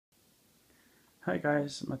Hi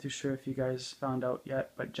guys, I'm not too sure if you guys found out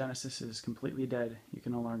yet, but Genesis is completely dead. You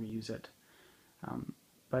can no longer use it.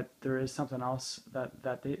 But there is something else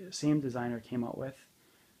that the same designer came out with.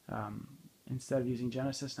 Um, Instead of using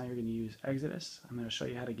Genesis, now you're going to use Exodus. I'm going to show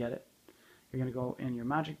you how to get it. You're going to go in your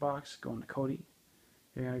Magic Box, go into Kodi.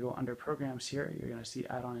 You're going to go under Programs here. You're going to see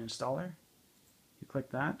Add-on Installer. You click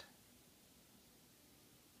that.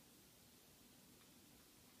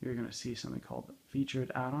 You're going to see something called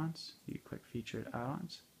Featured Add-ons. You click Featured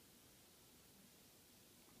Add-ons.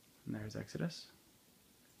 And there's Exodus.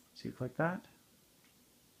 So you click that.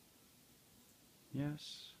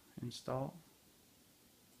 Yes, install.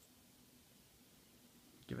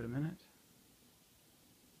 Give it a minute.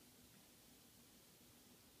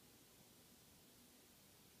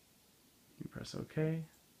 You press OK.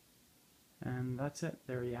 And that's it.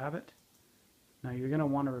 There you have it. Now you're going to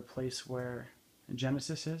want to replace where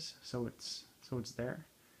Genesis is, so it's there.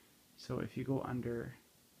 So if you go under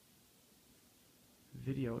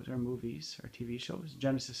videos or movies or TV shows,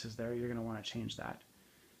 Genesis is there. You're going to want to change that.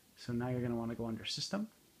 So now you're going to want to go under System.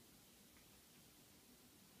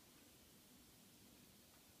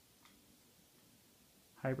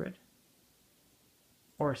 Hybrid.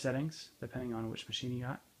 Or Settings, depending on which machine you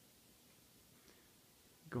got.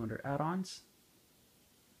 Go under Add-ons.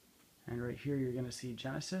 And right here you're going to see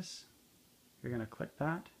Genesis. You're going to click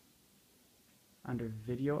that. Under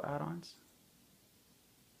Video Add-ons.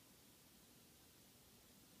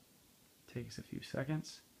 Takes a few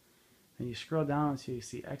seconds. Then you scroll down until you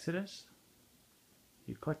see Exodus.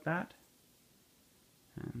 You click that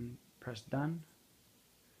and press Done.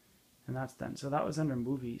 And that's done. So that was under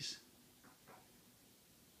Movies.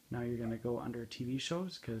 Now you're going to go under TV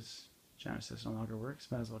shows because Genesis no longer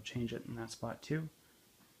works. Might as well change it in that spot too.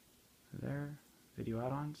 There. Video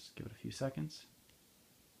add-ons. Give it a few seconds.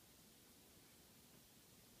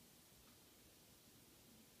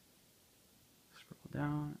 Scroll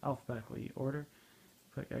down. Alphabetically order.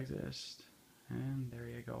 Click Exodus. And there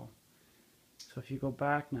you go. So if you go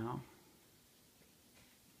back now,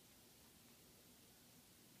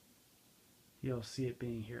 you'll see it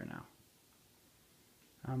being here now.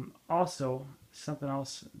 Also, something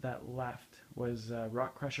else that left was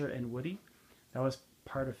Rock Crusher and Woody. That was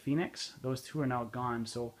part of Phoenix. Those two are now gone.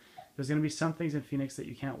 So there's going to be some things in Phoenix that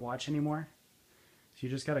you can't watch anymore. So you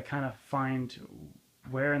just got to kind of find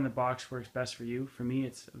where in the box works best for you. For me,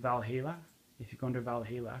 it's Valhalla. If you go under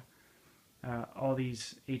Valhalla, all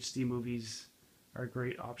these HD movies are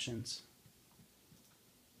great options.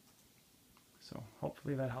 So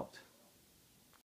hopefully that helped.